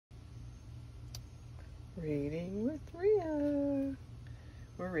Reading with Rio.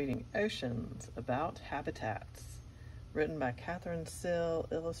 We're reading Oceans About Habitats, written by Catherine Sill,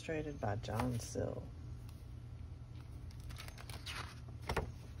 illustrated by John Sill.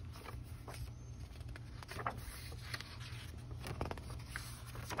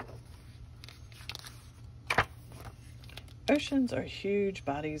 Oceans are huge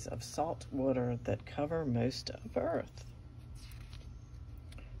bodies of salt water that cover most of Earth.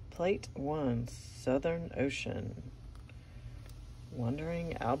 Plate 1, Southern Ocean.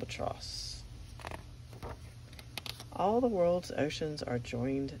 Wandering albatross. All the world's oceans are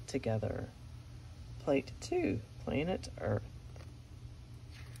joined together. Plate 2, Planet Earth.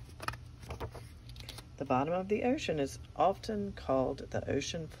 The bottom of the ocean is often called the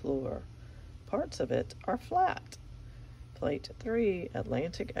ocean floor. Parts of it are flat. Plate 3,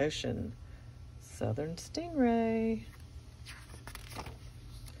 Atlantic Ocean. Southern stingray.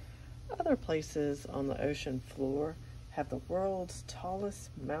 Other places on the ocean floor have the world's tallest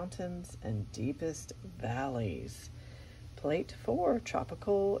mountains and deepest valleys. Plate 4,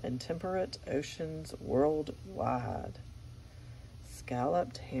 Tropical and Temperate Oceans Worldwide.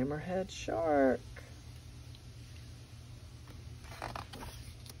 Scalloped hammerhead shark.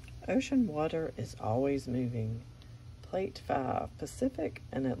 Ocean water is always moving. Plate 5, Pacific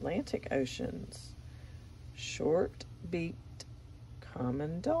and Atlantic Oceans. Short-beaked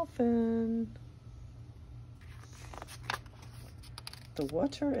common dolphin. The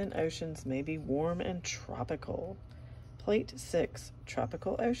water in oceans may be warm and tropical. Plate 6,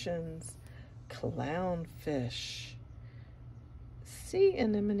 Tropical Oceans. Clownfish. Sea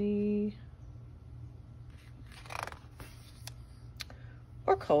anemone.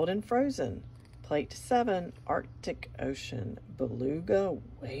 Or cold and frozen. Plate 7, Arctic Ocean. Beluga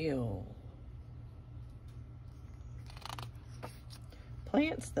whale.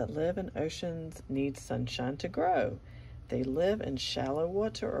 Plants that live in oceans need sunshine to grow. They live in shallow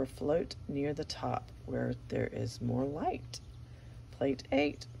water or float near the top where there is more light. Plate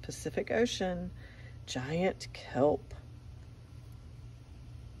 8, Pacific Ocean. Giant kelp.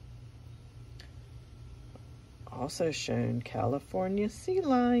 Also shown, California sea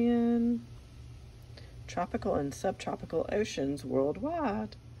lion. Tropical and subtropical oceans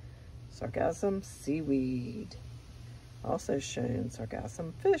worldwide. Sargassum seaweed. Also shown,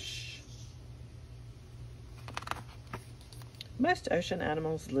 sargassum fish. Most ocean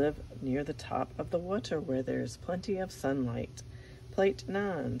animals live near the top of the water where there is plenty of sunlight. Plate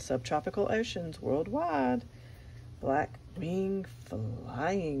 9, Subtropical Oceans Worldwide. Black wing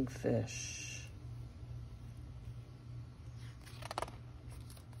flying fish.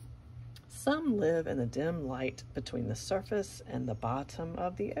 Some live in the dim light between the surface and the bottom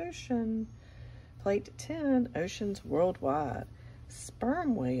of the ocean. Plate 10, Oceans Worldwide.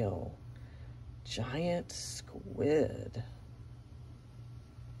 Sperm whale. Giant squid.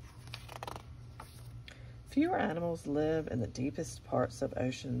 Fewer animals live in the deepest parts of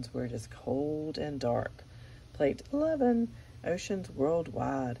oceans where it is cold and dark. Plate 11, Oceans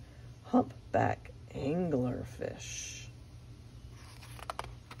Worldwide. Humpback anglerfish.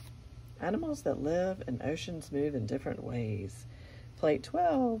 Animals that live in oceans move in different ways. Plate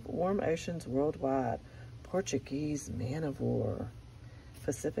 12, Warm Oceans Worldwide. Portuguese man of war.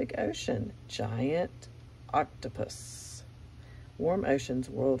 Pacific Ocean, giant octopus. Warm Oceans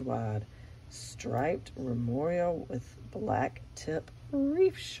Worldwide. Striped remoria with black tip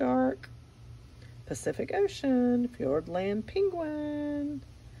reef shark. Pacific Ocean, Fiordland penguin.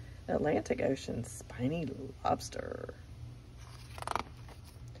 Atlantic Ocean, spiny lobster.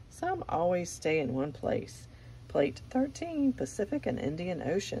 Some always stay in one place. Plate 13, Pacific and Indian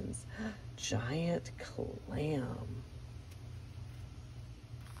Oceans. Giant clam.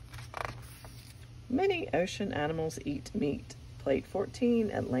 Many ocean animals eat meat. Plate 14,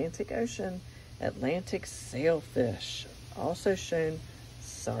 Atlantic Ocean. Atlantic sailfish. Also shown,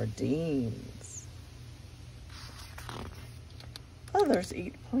 sardines. Others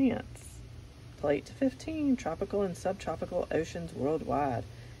eat plants. Plate 15, Tropical and Subtropical Oceans Worldwide.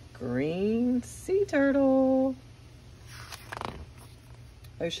 Green sea turtle.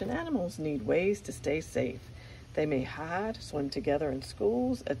 Ocean animals need ways to stay safe. They may hide, swim together in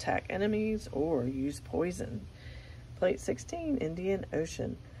schools, attack enemies, or use poison. Plate 16, Indian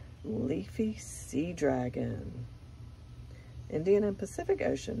Ocean. Leafy sea dragon. Indian and Pacific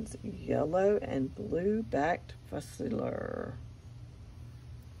Oceans. Yellow and blue-backed fussler.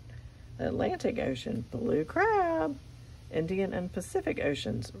 Atlantic Ocean. Blue crab. Indian and Pacific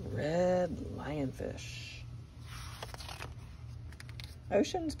Oceans, red lionfish.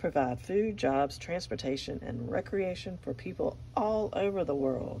 Oceans provide food, jobs, transportation, and recreation for people all over the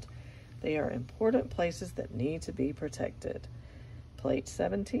world. They are important places that need to be protected. Plate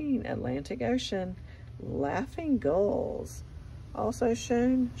 17, Atlantic Ocean, laughing gulls. Also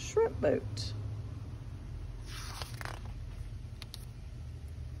shown, shrimp boat.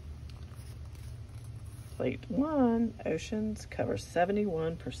 Plate 1, oceans cover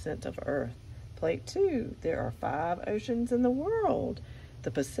 71% of Earth. Plate 2, there are 5 oceans in the world. The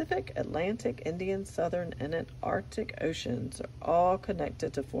Pacific, Atlantic, Indian, Southern, and Antarctic oceans are all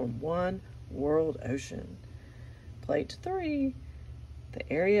connected to form one world ocean. Plate 3,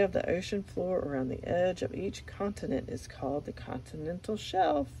 the area of the ocean floor around the edge of each continent is called the continental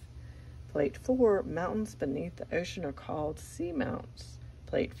shelf. Plate 4, mountains beneath the ocean are called seamounts.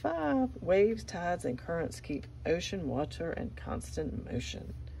 Plate 5, waves, tides, and currents keep ocean water in constant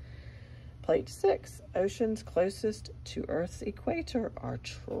motion. Plate 6, oceans closest to Earth's equator are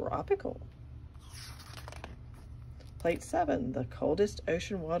tropical. Plate 7, the coldest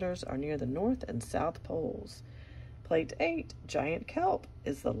ocean waters are near the North and South poles. Plate 8, giant kelp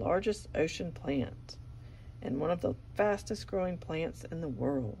is the largest ocean plant and one of the fastest growing plants in the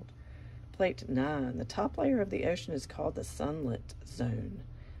world. Plate 9, the top layer of the ocean is called the sunlit zone.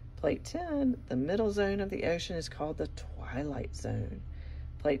 Plate 10, the middle zone of the ocean is called the twilight zone.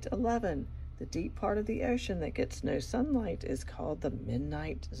 Plate 11, the deep part of the ocean that gets no sunlight is called the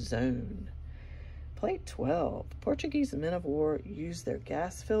midnight zone. Plate 12, Portuguese men of war used their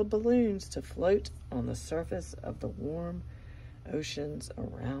gas-filled balloons to float on the surface of the warm oceans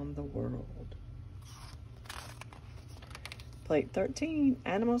around the world. Plate 13,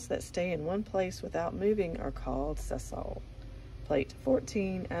 animals that stay in one place without moving are called sessile. Plate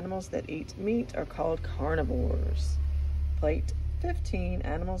 14, animals that eat meat are called carnivores. Plate 15,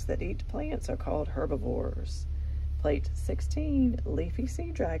 animals that eat plants are called herbivores. Plate 16, leafy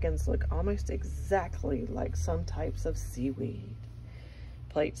sea dragons look almost exactly like some types of seaweed.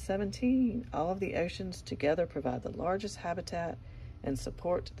 Plate 17, all of the oceans together provide the largest habitat and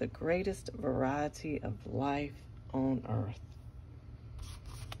support the greatest variety of life on Earth.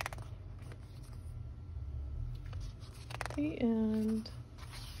 The end.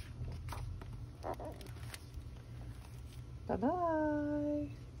 Bye-bye.